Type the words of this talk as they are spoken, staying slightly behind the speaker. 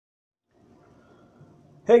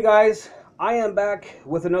Hey guys, I am back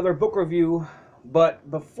with another book review, but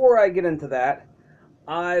before I get into that,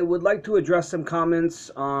 I would like to address some comments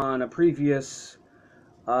on a previous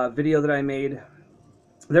video that I made.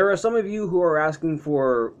 There are some of you who are asking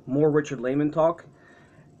for more Richard Lehman talk,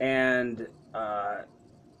 and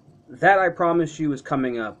that I promise you is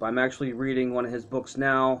coming up. I'm actually reading one of his books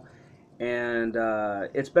now, and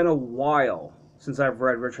it's been a while since I've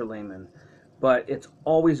read Richard Lehman, but it's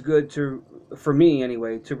always good to, for me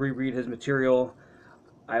anyway, to reread his material.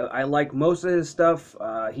 I like most of his stuff.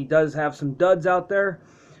 He does have some duds out there,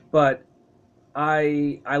 but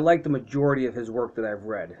I like the majority of his work that I've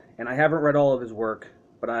read. And I haven't read all of his work,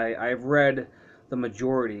 but I've read the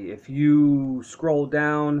majority. If you scroll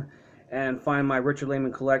down and find my Richard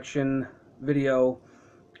Lehman collection video,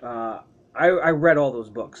 I read all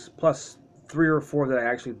those books, plus 3 or 4 that I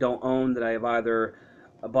actually don't own, that I have either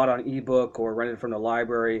bought on ebook or rented from the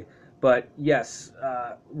library. But yes,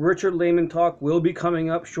 Richard Lehman talk will be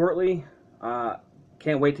coming up shortly.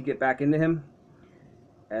 Can't wait to get back into him.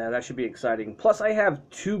 That should be exciting. Plus, I have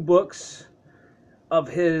 2 books of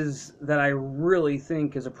his that I really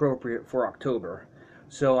think is appropriate for October.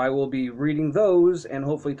 So I will be reading those and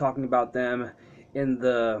hopefully talking about them in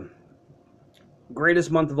the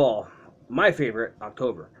greatest month of all, my favorite,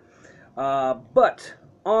 October. But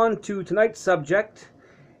on to tonight's subject.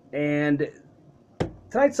 And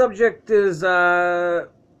tonight's subject is, well,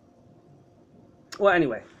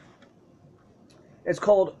 anyway. It's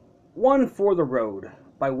called One for the Road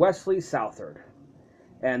by Wesley Southard.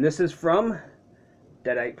 And this is from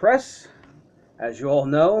Deadite Press. As you all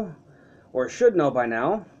know, or should know by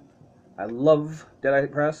now, I love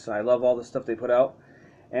Deadite Press. I love all the stuff they put out.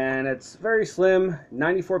 And it's very slim,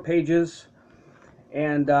 94 pages.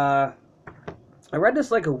 And I read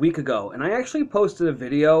this like a week ago, and I actually posted a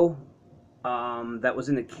video that was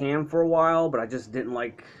in the can for a while, but I just didn't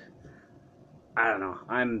like, I don't know,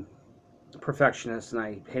 I'm a perfectionist, and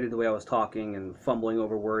I hated the way I was talking and fumbling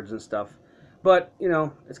over words and stuff. But, you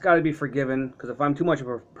know, it's got to be forgiven, because if I'm too much of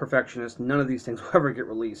a perfectionist, none of these things will ever get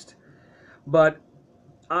released. But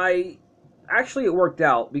it worked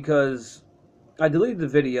out, because I deleted the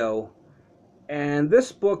video, and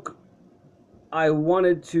this book I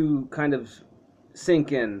wanted to kind of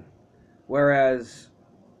sink in, whereas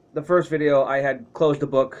the first video I had closed the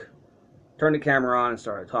book, turned the camera on, and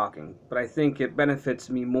started talking. But I think it benefits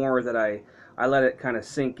me more that I let it kind of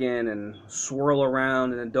sink in and swirl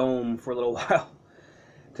around in a dome for a little while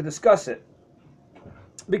to discuss it,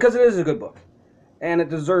 because it is a good book and it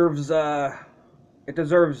deserves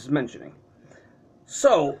mentioning.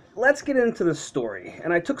 So let's get into the story.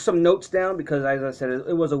 And I took some notes down because, as I said,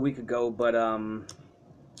 it was a week ago, but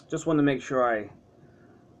just wanted to make sure I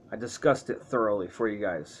discussed it thoroughly for you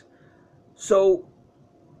guys. So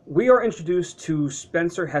we are introduced to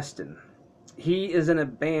Spencer Heston. He is in a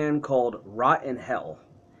band called Rot in Hell,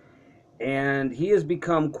 and he has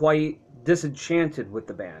become quite disenchanted with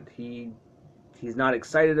the band. He's not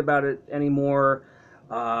excited about it anymore.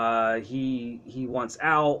 He wants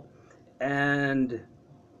out, and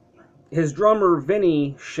his drummer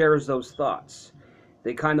Vinny shares those thoughts.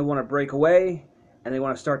 They kind of want to break away, and they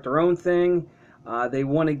want to start their own thing. They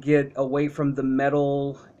want to get away from the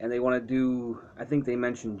metal, and they want to do, I think they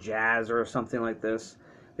mentioned jazz or something like this.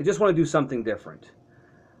 They just want to do something different.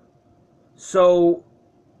 So,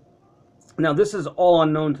 now this is all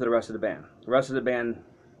unknown to the rest of the band. The rest of the band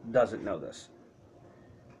doesn't know this.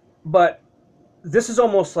 But this is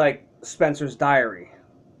almost like Spencer's diary.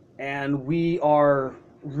 And we are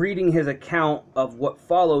reading his account of what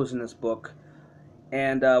follows in this book.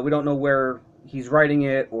 And we don't know where he's writing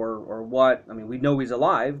it or what. I mean, we know he's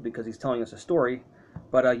alive because he's telling us a story,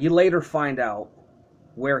 but you later find out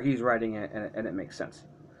where he's writing it, and it makes sense.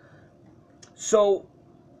 So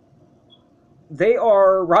they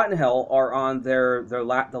are, Rotten Hell are on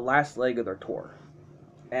the last leg of their tour,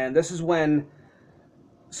 and this is when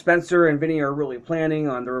Spencer and Vinny are really planning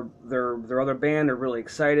on their other band. They're really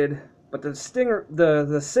excited, but the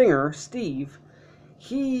singer Steve,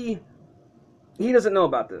 he doesn't know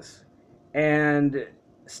about this. And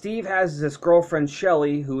Steve has this girlfriend,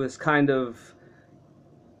 Shelly, who is kind of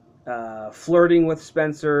flirting with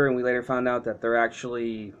Spencer, and we later found out that they're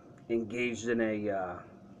actually engaged in a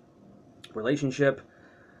relationship.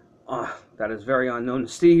 That is very unknown to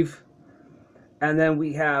Steve. And then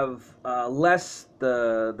we have Les,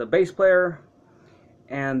 the bass player,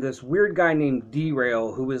 and this weird guy named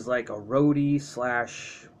Derail, who is like a roadie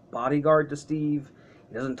 / bodyguard to Steve.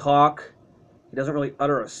 He doesn't talk. He doesn't really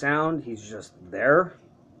utter a sound. He's just there,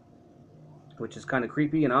 which is kind of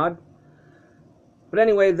creepy and odd. But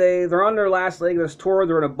anyway, they're on their last leg of this tour.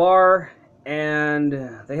 They're at a bar, and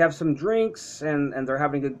they have some drinks, and they're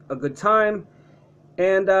having a good time.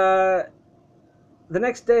 And the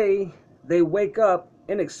next day, they wake up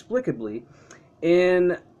inexplicably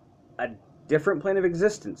in a different plane of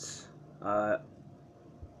existence,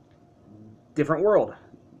 different world.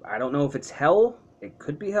 I don't know if it's hell. It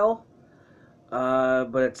could be hell,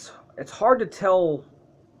 but it's hard to tell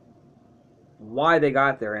why they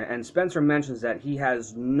got there. And Spencer mentions that he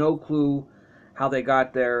has no clue how they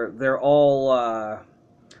got there. They're all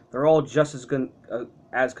just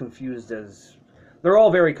as confused as they're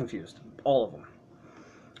all very confused, all of them.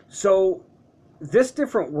 So this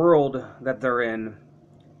different world that they're in,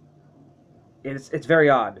 it's very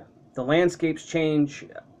odd. The landscapes change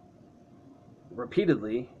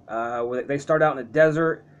repeatedly. They start out in a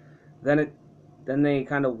desert, then they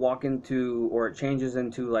kind of walk into, or it changes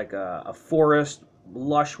into like a forest,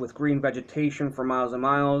 lush with green vegetation for miles and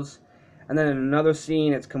miles. And then in another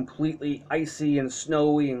scene, it's completely icy and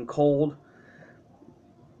snowy and cold.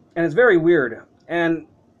 And it's very weird. And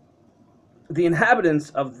the inhabitants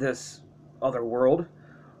of this other world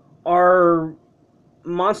are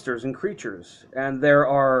monsters and creatures. And there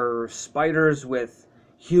are spiders with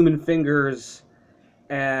human fingers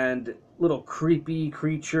and little creepy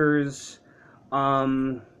creatures.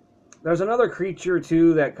 There's another creature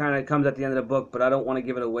too that kind of comes at the end of the book, but I don't want to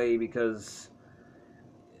give it away because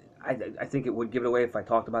I think it would give it away if I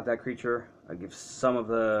talked about that creature. I'd give some of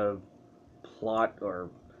the plot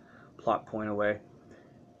point away.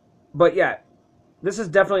 But yeah, this is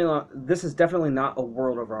definitely not a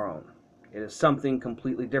world of our own. It is something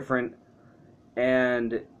completely different,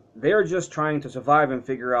 and they're just trying to survive and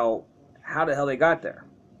figure out how the hell they got there.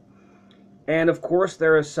 And of course,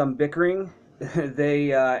 there is some bickering.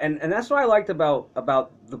 They and that's what I liked about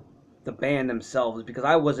the band themselves, because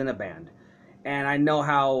I was in a band, and I know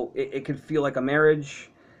how it can feel like a marriage.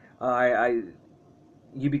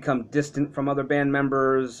 You become distant from other band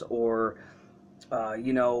members, or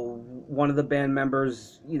one of the band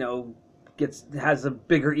members has a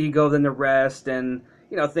bigger ego than the rest, and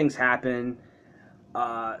things happen.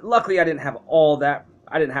 Luckily, I didn't have all that.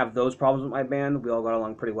 I didn't have those problems with my band. We all got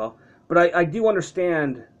along pretty well. But I do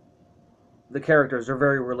understand the characters are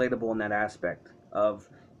very relatable in that aspect of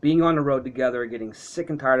being on the road together, getting sick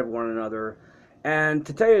and tired of one another. And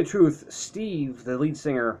to tell you the truth, Steve, the lead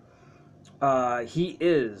singer, he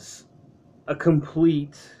is a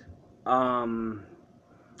complete, I don't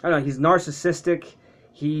know, he's narcissistic,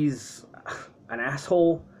 he's an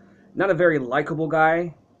asshole, not a very likable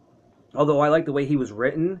guy, although I like the way he was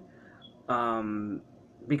written,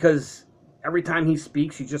 because every time he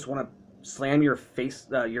speaks, you just want to slam your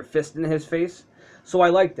fist into his face. So I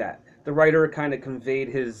like that. The writer kind of conveyed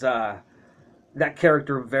his that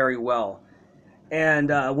character very well. And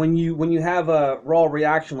when you have a raw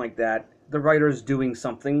reaction like that, the writer's doing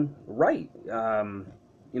something right.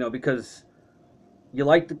 Because you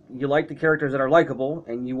like the characters that are likable,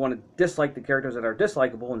 and you want to dislike the characters that are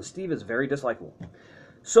dislikable. And Steve is very dislikable.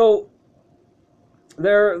 So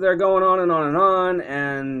they're going on and on and on,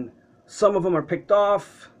 and some of them are picked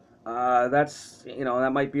off. That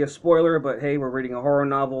might be a spoiler, but hey, we're reading a horror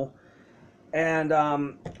novel. And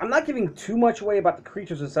I'm not giving too much away about the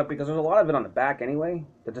creatures and stuff, because there's a lot of it on the back anyway.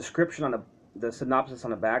 The description on the synopsis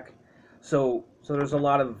on the back. So there's a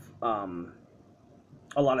lot of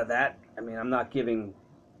that. I mean, I'm not giving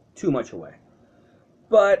too much away.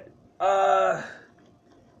 But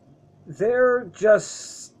they're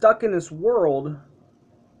just stuck in this world,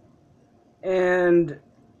 and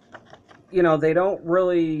they don't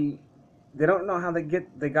know how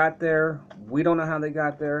they got there. We don't know how they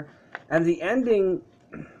got there. And the ending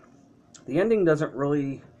doesn't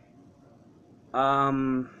really,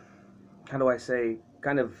 how do I say,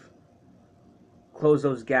 kind of close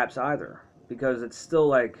those gaps either, because it's still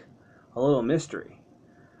like a little mystery.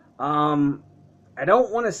 I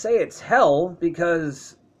don't want to say it's hell,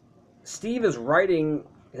 because Steve is writing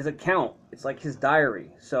his account. It's like his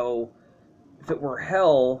diary. So if it were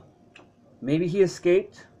hell, maybe he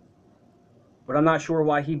escaped, but I'm not sure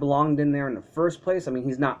why he belonged in there in the first place. I mean,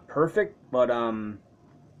 he's not perfect, but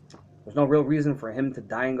there's no real reason for him to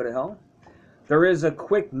die and go to hell. There is a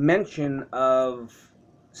quick mention of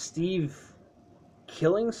Steve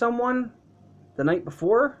killing someone the night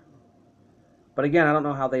before, but again, I don't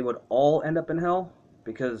know how they would all end up in hell,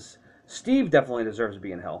 because Steve definitely deserves to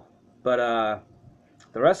be in hell. But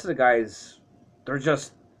the rest of the guys, they're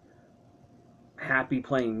just happy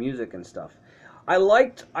playing music and stuff. I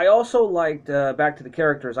also liked back to the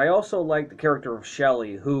characters, I also liked the character of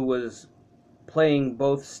Shelley, who was playing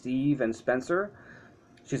both Steve and Spencer.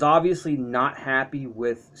 She's obviously not happy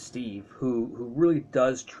with Steve, who really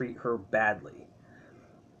does treat her badly.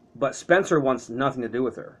 But Spencer wants nothing to do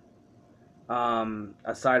with her,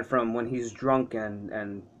 aside from when he's drunk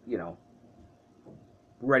and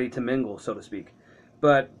ready to mingle, so to speak.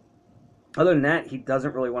 But other than that, he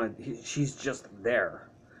doesn't really want to. She's just there.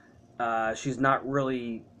 She's not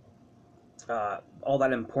really all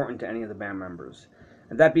that important to any of the band members.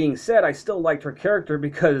 And that being said, I still liked her character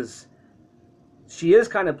because she is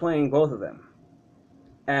kind of playing both of them.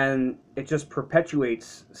 And it just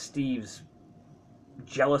perpetuates Steve's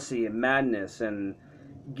jealousy and madness and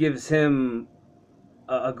gives him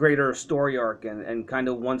a greater story arc and kind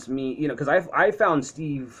of wants me, because I found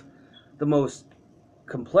Steve the most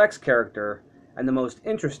complex character and the most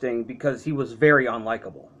interesting because he was very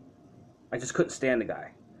unlikable. I just couldn't stand the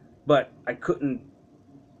guy. But I couldn't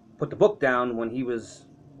put the book down when he was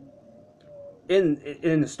in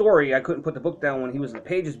the story. I couldn't put the book down when he was in the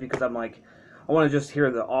pages because I'm like, I want to just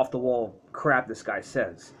hear the off-the-wall crap this guy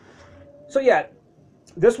says. So yeah,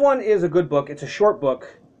 this one is a good book. It's a short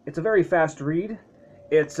book. It's a very fast read.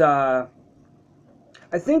 It's, I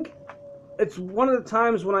think it's one of the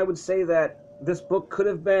times when I would say that this book could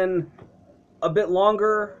have been a bit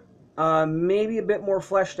longer, maybe a bit more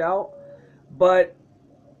fleshed out, but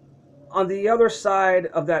on the other side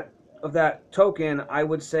of that token, I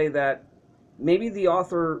would say that maybe the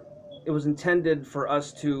author, it was intended for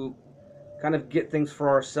us to kind of get things for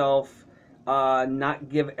ourselves, not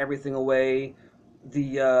give everything away,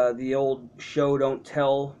 the old show don't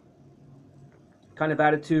tell kind of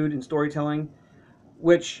attitude in storytelling,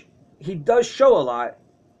 which he does show a lot,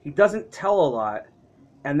 he doesn't tell a lot,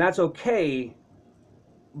 and that's okay,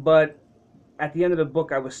 but at the end of the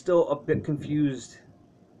book I was still a bit confused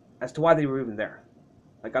as to why they were even there.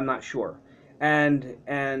 Like, I'm not sure. And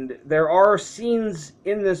there are scenes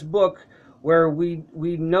in this book where we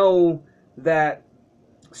know that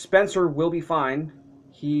Spencer will be fine.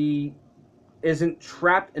 He isn't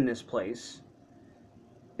trapped in this place.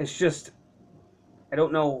 It's just, I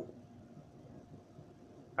don't know.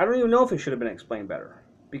 I don't even know if it should have been explained better.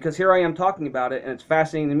 Because here I am talking about it, and it's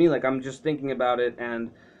fascinating to me. Like, I'm just thinking about it,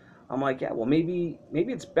 and I'm like, yeah, well, maybe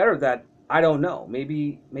it's better that I don't know.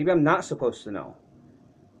 Maybe I'm not supposed to know.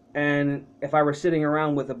 And if I were sitting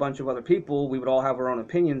around with a bunch of other people, we would all have our own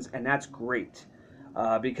opinions, and that's great.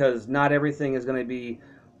 Because not everything is going to be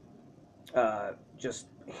just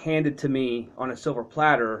handed to me on a silver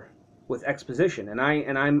platter with exposition, and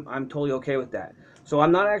I'm totally okay with that. So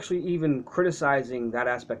I'm not actually even criticizing that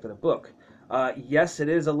aspect of the book. Yes, it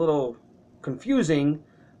is a little confusing,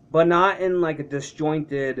 but not in like a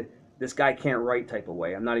disjointed, this guy can't write type of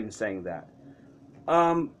way. I'm not even saying that.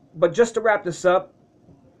 But just to wrap this up,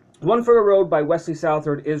 One for the Road by Wesley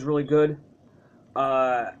Southard is really good.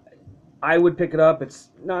 I would pick it up. It's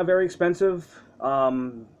not very expensive.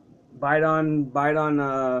 Buy it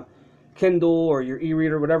on Kindle or your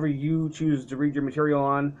e-reader, whatever you choose to read your material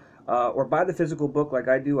on, or buy the physical book like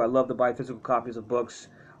I do. I love to buy physical copies of books.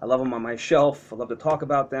 I love them on my shelf. I love to talk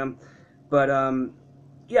about them. But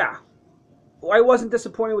yeah, I wasn't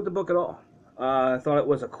disappointed with the book at all. I thought it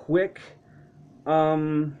was a quick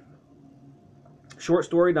short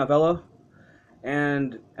story novella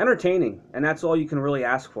and entertaining, and that's all you can really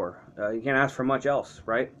ask for. You can't ask for much else,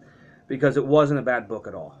 right? Because it wasn't a bad book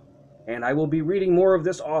at all. And I will be reading more of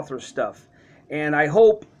this author's stuff, and I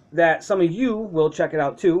hope that some of you will check it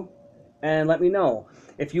out too and let me know.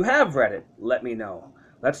 If you have read it, let me know.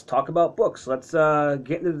 Let's talk about books. Let's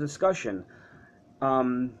get into the discussion.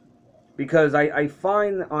 Because I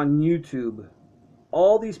find on YouTube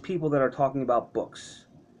all these people that are talking about books.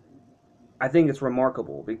 I think it's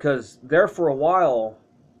remarkable because there for a while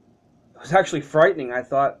it was actually frightening. I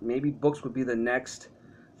thought maybe books would be the next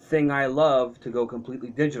thing I love to go completely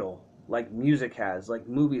digital, like music has, like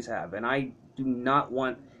movies have. And I do not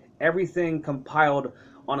want everything compiled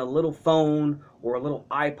on a little phone or a little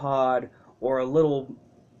iPod or a little,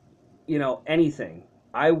 anything.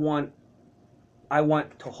 I want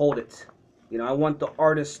to hold it. I want the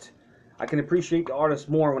artist. I can appreciate the artist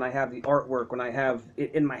more when I have the artwork, when I have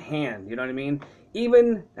it in my hand. You know what I mean?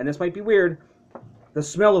 Even, and this might be weird, the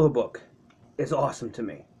smell of a book is awesome to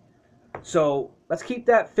me. So let's keep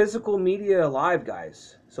that physical media alive,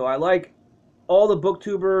 guys. So I like all the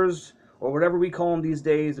booktubers, or whatever we call them these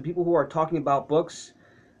days, the people who are talking about books.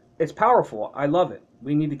 It's powerful. I love it.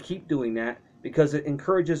 We need to keep doing that because it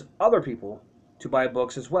encourages other people to buy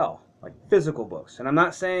books as well, like physical books. And I'm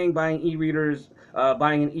not saying buying e-readers,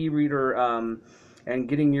 buying an e-reader and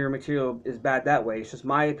getting your material is bad that way. It's just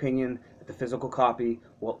my opinion that the physical copy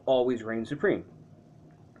will always reign supreme.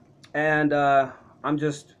 And I'm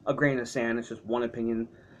just a grain of sand. It's just one opinion,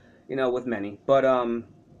 you know, with many. But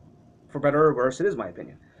for better or worse, it is my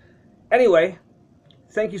opinion. Anyway,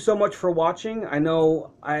 thank you so much for watching. I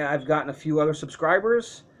know I've gotten a few other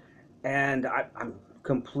subscribers, and I'm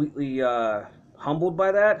completely humbled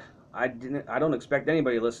by that. I don't expect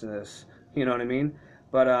anybody to listen to this. You know what I mean?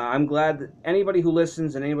 But I'm glad that anybody who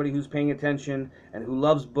listens and anybody who's paying attention and who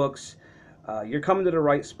loves books, you're coming to the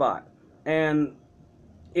right spot. And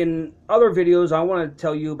in other videos, I want to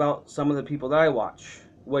tell you about some of the people that I watch,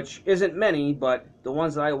 which isn't many, but the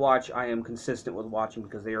ones that I watch, I am consistent with watching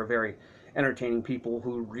because they are very entertaining people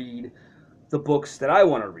who read the books that I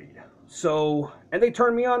want to read. So, and they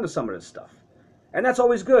turn me on to some of this stuff. And that's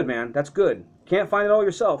always good, man. That's good. Can't find it all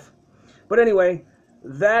yourself. But anyway,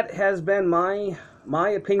 that has been my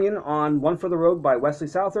opinion on One for the Road by Wesley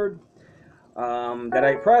Southard.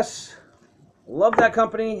 Deadite Press. Love that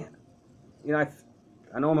company. You know,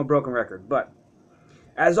 I know I'm a broken record, but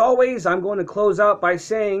as always, I'm going to close out by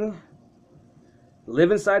saying,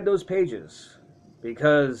 live inside those pages,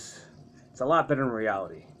 because it's a lot better than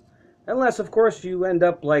reality. Unless, of course, you end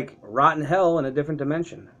up like rotten hell in a different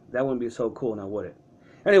dimension. That wouldn't be so cool, now would it?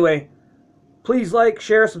 Anyway, please like,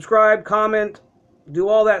 share, subscribe, comment, do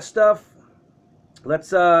all that stuff. Let's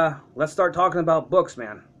start talking about books,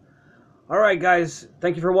 man. All right, guys,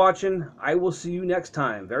 thank you for watching. I will see you next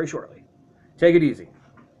time, very shortly. Take it easy.